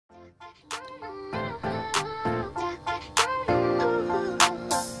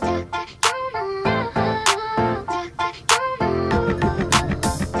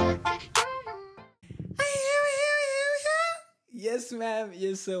Yes, ma'am.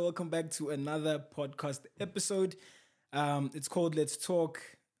 Yes, sir. Welcome back to another podcast episode. It's called Let's Talk,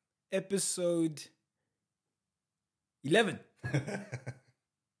 episode 11.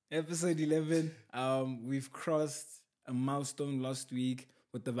 Episode 11. We've crossed a milestone last week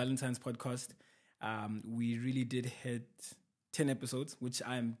with the Valentine's podcast. We really did hit 10 episodes, which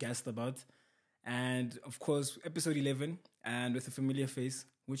I'm gassed about. And of course, episode 11, and with a familiar face,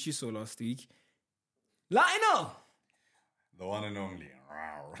 which you saw last week, Lionel! The one and only.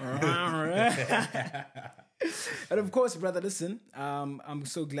 And of course, brother, listen, I'm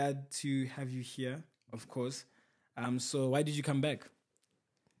so glad to have you here, of course. So why did you come back?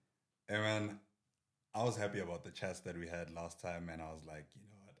 Hey man, I was happy about the chats that we had last time, and I was like, you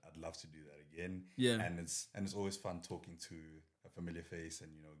know what, I'd love to do that again. Yeah. And it's always fun talking to a familiar face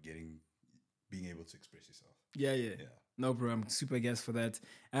and, you know, being able to express yourself. Yeah. No, bro, I'm super gassed for that.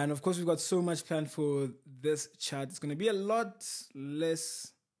 And of course, we've got so much planned for this chat. It's going to be a lot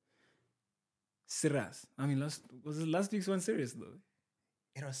less serious. I mean, last week's one serious, though?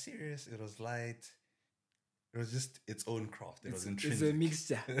 It was serious. It was light. It was just its own craft. It was intrinsic. It's a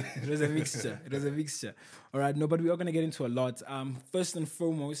mixture. It was a mixture. All right, no, but we are going to get into a lot. First and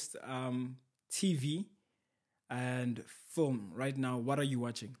foremost, TV and film. Right now, what are you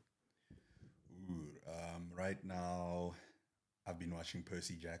watching? Right now, I've been watching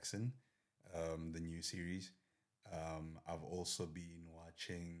Percy Jackson, the new series. I've also been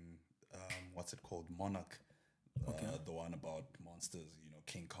watching, what's it called? Monarch, the one about monsters, you know,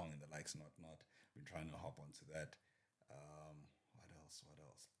 King Kong and the likes and whatnot. Been trying to hop onto that. What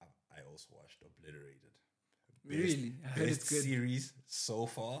else? I also watched Obliterated. Really? I heard it's good. Series so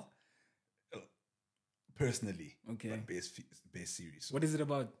far, personally. Okay. But best series. What is it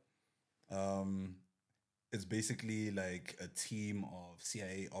about? It's basically like a team of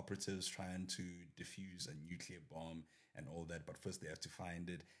CIA operatives trying to defuse a nuclear bomb and all that. But first they have to find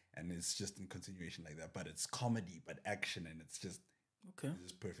it. And it's just in continuation like that. But it's comedy, but action. And it's just, okay,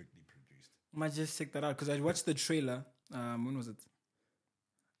 it's just perfectly produced. I might just check that out. Because I watched the trailer. When was it?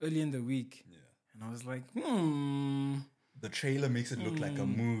 Early in the week. Yeah. And I was like, The trailer makes it look like a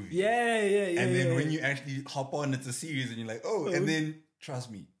movie. Yeah. And then when you actually hop on, it's a series. And you're like, and then,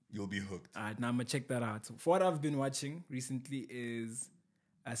 trust me, you'll be hooked. All right, now I'm going to check that out. So for what I've been watching recently is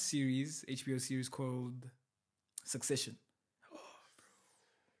a series, HBO series called Succession.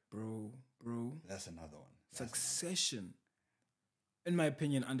 Bro. That's another one. Succession. In my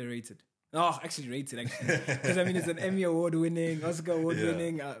opinion, underrated. Oh, actually rated, actually. Because, I mean, it's an Emmy Award-winning, Oscar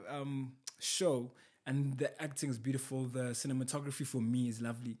Award-winning show. And the acting is beautiful. The cinematography for me is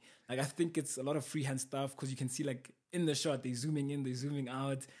lovely. Like, I think it's a lot of freehand stuff because you can see, like, in the shot, they're zooming in, they're zooming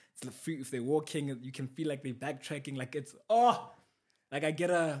out. It's like free, if they're walking, you can feel like they're backtracking. Like, it's, like I get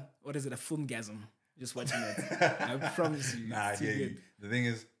a filmgasm just watching it. I promise you. Nah, I hear you. The thing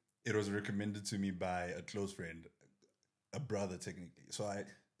is, it was recommended to me by a close friend, a brother, technically.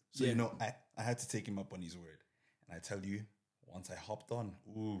 You know, I had to take him up on his word. And I tell you, once I hopped on,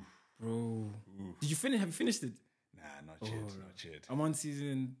 ooh. Bro. Did you finish? Have you finished it? Nah, not yet. I'm on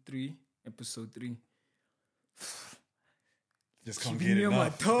season 3, episode 3. Just can't keeping get me on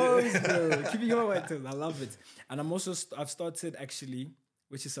enough. my toes, bro. Keeping me on my toes. I love it. And I've started actually,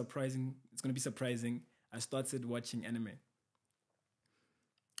 which is surprising. It's going to be surprising. I started watching anime.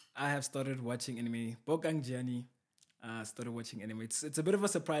 I have started watching anime. Bokang Gianni started watching anime. It's a bit of a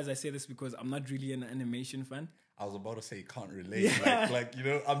surprise I say this because I'm not really an animation fan. I was about to say can't relate. Yeah. Like you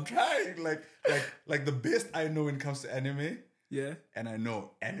know, I'm trying. Like the best I know when it comes to anime. Yeah. And I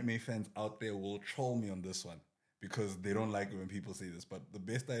know anime fans out there will troll me on this one because they don't like it when people say this. But the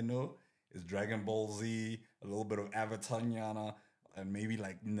best I know is Dragon Ball Z, a little bit of Avatar, Nyana, and maybe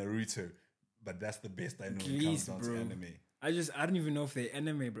like Naruto. But that's the best I know when it comes down to anime. I don't even know if they're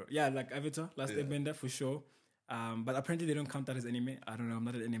anime, bro. Yeah, like Avatar, Last Airbender for sure. But apparently they don't count that as anime. I don't know. I'm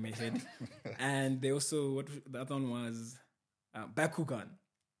not an anime head. And they also, the other one was Bakugan.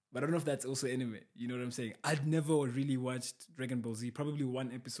 But I don't know if that's also anime. You know what I'm saying? I'd never really watched Dragon Ball Z. Probably one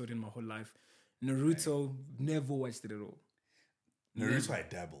episode in my whole life. Naruto, never watched it at all. Naruto, I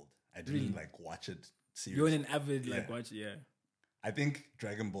dabbled. I didn't watch it seriously. You're an avid watch, yeah. I think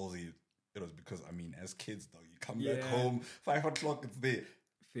Dragon Ball Z, it was because, I mean, as kids, though, you come back home, 5 o'clock, it's there.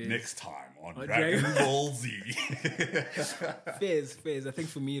 Fairs. Next time on Dragon Ball Z. Fairs. I think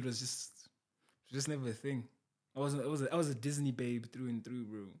for me, it was just never a thing. I was a Disney babe through and through,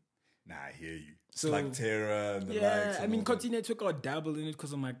 bro. Nah, I hear you. So, Slug Terror and the yeah, likes. I and mean, all that. continue took out dabble in it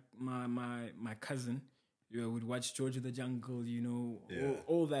because of my cousin. You know, would watch George of the Jungle, you know, Yeah.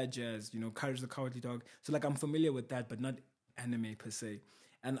 all that jazz, you know, Courage the Cowardly Dog. So like I'm familiar with that, but not anime per se.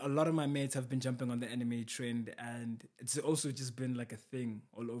 And a lot of my mates have been jumping on the anime trend, and it's also just been like a thing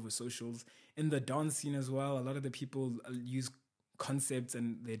all over socials. In the dance scene as well, a lot of the people use concepts,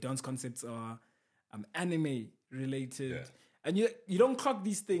 and their dance concepts are anime related. Yeah. And you don't clock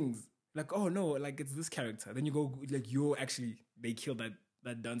these things like, oh no, like it's this character. Then you go like, you're actually, they killed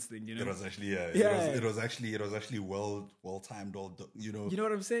that dance thing, you know. It was actually It was actually well timed. All you know. You know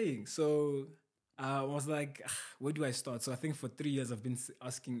what I'm saying? So I was like, where do I start? So I think for 3 years I've been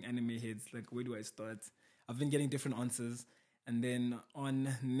asking anime heads like, where do I start? I've been getting different answers, and then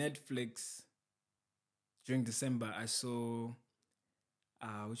on Netflix during December I saw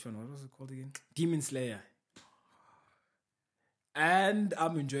which one? What was it called again? Demon Slayer. And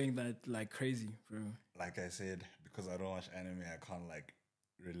I'm enjoying that like crazy, bro. Like I said, because I don't watch anime, I can't like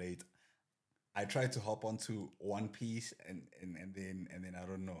relate. I tried to hop onto One Piece and then I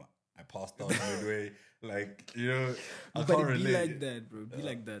don't know. I passed out midway. Like, you know, I But can't it be relate. like that, bro. Be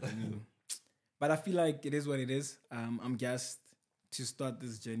like that. I mean, but I feel like it is what it is. I'm gassed to start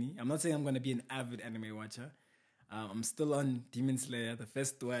this journey. I'm not saying I'm gonna be an avid anime watcher. I'm still on Demon Slayer, the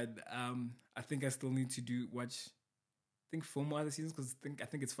first one. I think I still need to watch. I think 4 more other seasons because I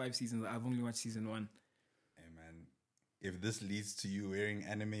think it's 5 seasons. I've only watched season 1. Hey man, if this leads to you wearing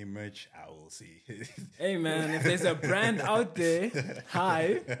anime merch, I will see. Hey man, if there's a brand out there,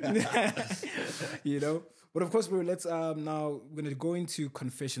 hi. You know. But of course, bro, let's now we're gonna go into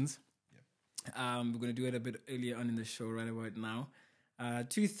confessions. We're gonna do it a bit earlier on in the show, right about now.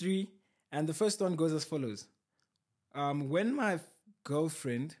 2, 3, and the first one goes as follows. When my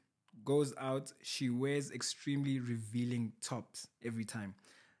girlfriend goes out, she wears extremely revealing tops every time.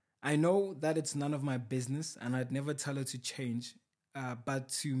 I know that it's none of my business, and I'd never tell her to change. But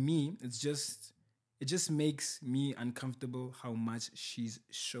to me, it just makes me uncomfortable how much she's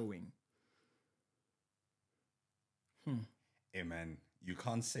showing. Hey man, you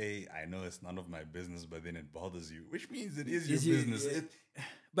can't say I know it's none of my business, but then it bothers you, which means it is your business.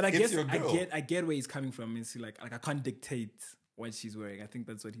 But I It's guess your girl. I get where he's coming from. It's like I can't dictate what she's wearing. I think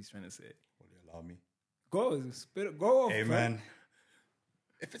that's what he's trying to say. Will you allow me? Go off, Hey bro. man,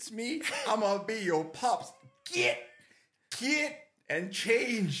 if it's me, I'm gonna be your pops. Get and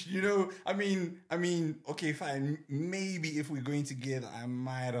change. You know, I mean, okay, fine. Maybe if we're going together, I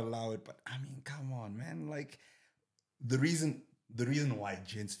might allow it. But I mean, come on, man. Like the reason why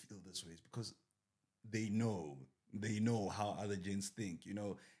gents feel this way is because they know how other gents think. You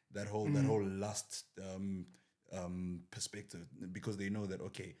know, that whole lust perspective, because they know that,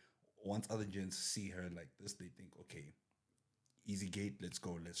 okay, once other gents see her like this, they think, okay, easy gate, let's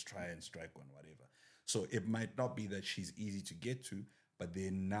go, let's try and strike one, whatever. So it might not be that she's easy to get to, but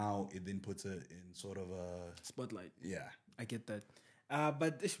then now it then puts her in sort of a Spotlight. yeah. I get that.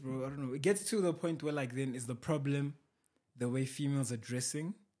 But bro, I don't know. It gets to the point where like then is the problem the way females are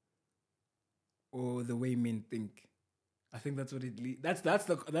dressing or the way men think? I think that's what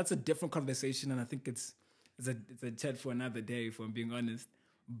that's a different conversation, and I think it's a chat for another day, if I'm being honest.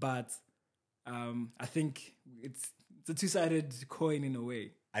 But I think it's a two-sided coin in a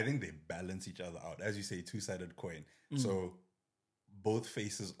way. I think they balance each other out. As you say, two-sided coin. So both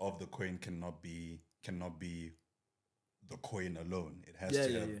faces of the coin cannot be the coin alone. It has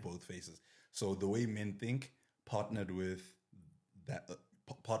to have both faces. So the way men think, partnered with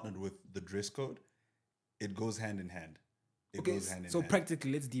the dress code, it goes hand in hand. It goes hand in hand. So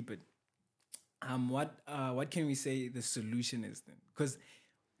practically, let's deep it. What can we say the solution is then? Because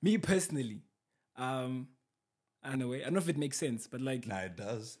me personally, in a way, I don't know if it makes sense, but like, nah, it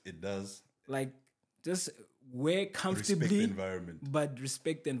does. It does. Like, just wear comfortably, Respect the environment, but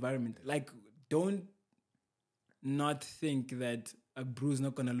respect the environment. Like, don't not think that a bro's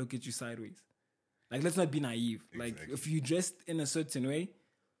not gonna look at you sideways. Like, let's not be naive. Exactly. Like, if you dressed in a certain way,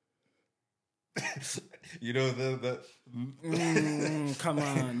 you know the come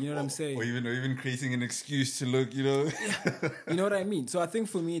on, you know what I'm saying? Or even creating an excuse to look, you know. You know what I mean? So I think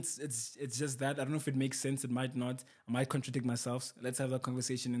for me, it's just that. I don't know if it makes sense. It might not. I might contradict myself. Let's have that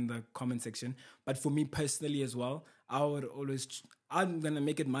conversation in the comment section. But for me personally as well, I'm going to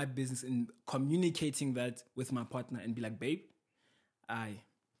make it my business in communicating that with my partner and be like, babe,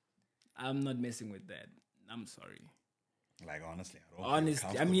 I'm not messing with that. I'm sorry. Like, honestly, I don't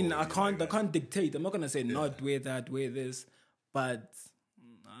Honestly, I mean, I can't dictate. I'm not going to say not wear that, wear this, but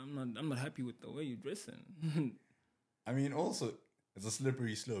I'm not happy with the way you're dressing. I mean, also, it's a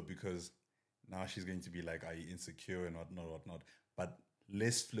slippery slope because now she's going to be like, are you insecure and whatnot. But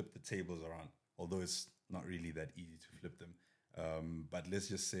let's flip the tables around. Although it's not really that easy to flip them. But let's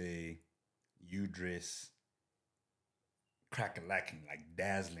just say you dress crack-a-lacking, like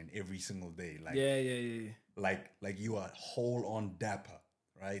dazzling every single day. Like Yeah. like you are whole on dapper,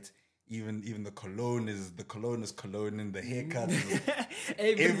 right? Even the cologne is cologne, and the haircut is,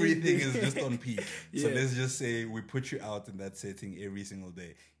 everything is just on peak. So let's just say we put you out in that setting every single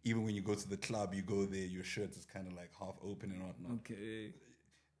day. Even when you go to the club, you go there, your shirt is kind of like half open and whatnot. Okay.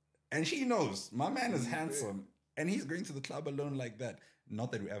 And she knows my man is handsome, and he's going to the club alone like that.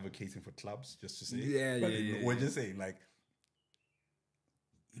 Not that we're advocating for clubs, just to say. But we're just saying, like,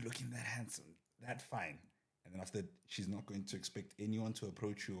 you're looking that handsome, that fine. And then after, she's not going to expect anyone to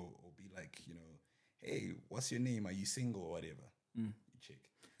approach you or be like, you know, hey, what's your name? Are you single or whatever? You check.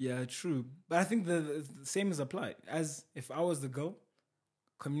 Yeah, true. But I think the same is applied. As if I was the girl,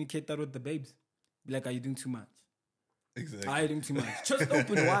 communicate that with the babes. Be like, are you doing too much? Exactly. Are you doing too much? Just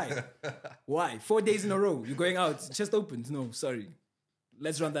open. Why? Why? 4 days in a row, you're going out. Just open. No, sorry.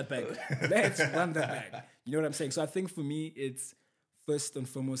 Let's run that back. Let's run that back. You know what I'm saying? So I think for me, it's first and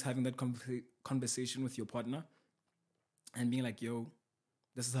foremost having that conversation with your partner and being like, yo,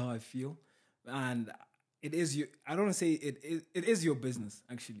 this is how I feel. And it is you. I don't want to say it is your business,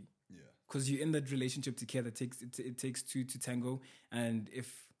 actually. Yeah. Because you're in that relationship together. It takes two to tango. And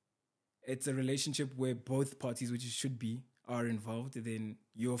if it's a relationship where both parties, which it should be, are involved, then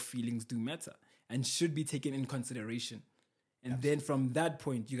your feelings do matter and should be taken in consideration. And then from that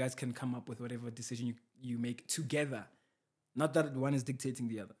point, you guys can come up with whatever decision you make together. Not that one is dictating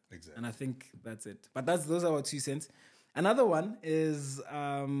the other. Exactly. And I think that's it. But those are our 2 cents. Another one is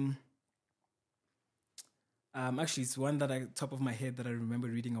actually it's one that top of my head that I remember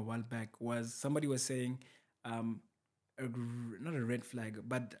reading a while back was somebody was saying not a red flag,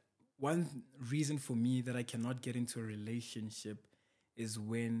 but one reason for me that I cannot get into a relationship is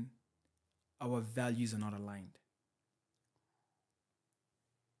when our values are not aligned.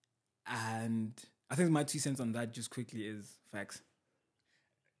 And I think my 2 cents on that just quickly is facts.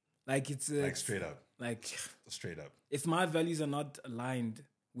 Like it's like straight up. Like straight up. If my values are not aligned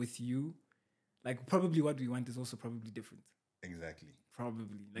with you, like probably what we want is also probably different. Exactly.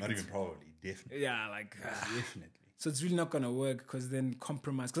 Probably. Like not even probably. Definitely. Yeah, like definitely. So it's really not gonna work because then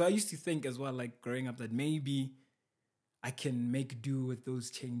compromise. Because I used to think as well, like growing up, that maybe I can make do with those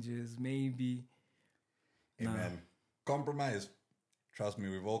changes. Maybe. Hey man, compromise. Trust me,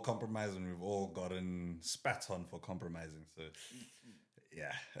 we've all compromised and we've all gotten spat on for compromising. So,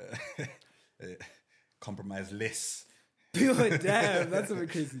 yeah, compromise less. Damn, that's a bit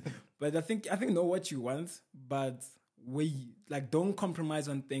crazy. But I think know what you want, but don't compromise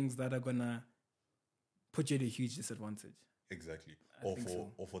on things that are gonna put you at a huge disadvantage. Exactly, or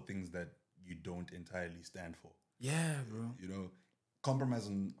for things that you don't entirely stand for. Yeah, bro. You know, compromise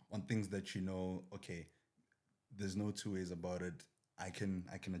on things that you know. Okay, there's no two ways about it. I can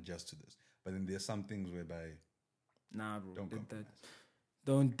adjust to this. But then there's some things whereby nah, bro, don't compromise.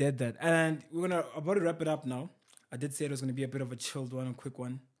 Don't dead that. And we're about to wrap it up now. I did say it was gonna be a bit of a chilled one, a quick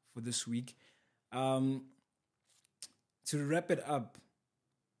one for this week. To wrap it up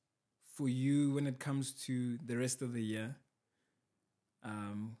for you when it comes to the rest of the year,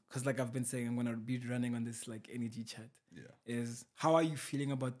 because like I've been saying, I'm gonna be running on this like energy chat. Yeah. Is how are you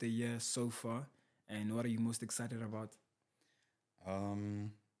feeling about the year so far, and what are you most excited about?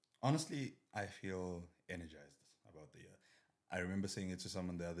 Honestly, I feel energized about the year. I remember saying it to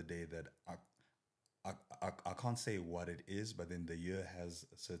someone the other day that I can't say what it is, but then the year has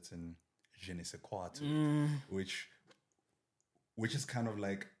a certain je ne sais quoi to it, which is kind of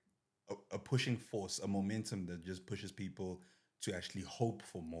like a pushing force, a momentum that just pushes people to actually hope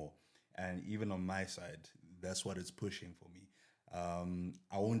for more. And even on my side, that's what it's pushing for me.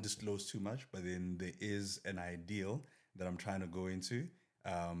 I won't disclose too much, but then there is an ideal that I'm trying to go into.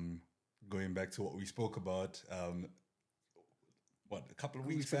 Going back to what we spoke about, a couple of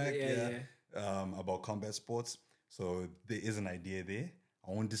weeks back, about combat sports. So there is an idea there.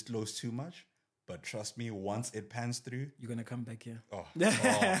 I won't disclose too much, but trust me, once it pans through, you're gonna come back here.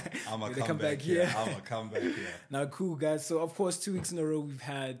 I'm gonna come back here. I'm gonna come back here. Now, cool guys. So of course, 2 weeks in a row we've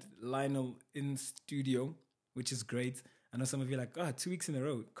had Lionel in studio, which is great. I know some of you are like, 2 weeks in a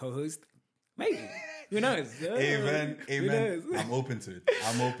row, co-host, maybe. Who knows? Amen. I'm open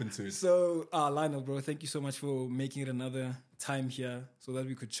to it. So, Lionel, bro, thank you so much for making it another time here so that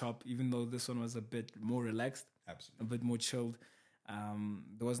we could chop, even though this one was a bit more relaxed. Absolutely. A bit more chilled.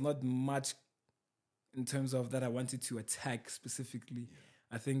 There was not much in terms of that I wanted to attack specifically.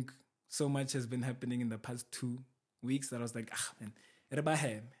 Yeah. I think so much has been happening in the past 2 weeks that I was like, man,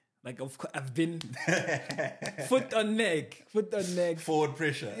 Like I've been foot on neck. Forward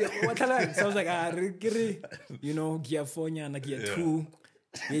pressure. What so I was like, you know, gear 4 and gear 2.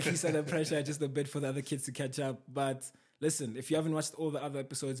 Increase the pressure just a bit for the other kids to catch up. But listen, if you haven't watched all the other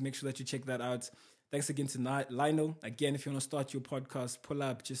episodes, make sure that you check that out. Thanks again to Lionel. Again, if you want to start your podcast, pull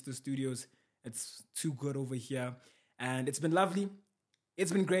up just the studios. It's too good over here. And it's been lovely.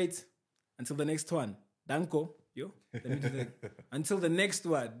 It's been great. Until the next one. Danko. Yo, let me do that. Until the next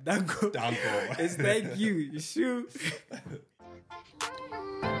one. Danko. Danko. It's thank you. You shoot.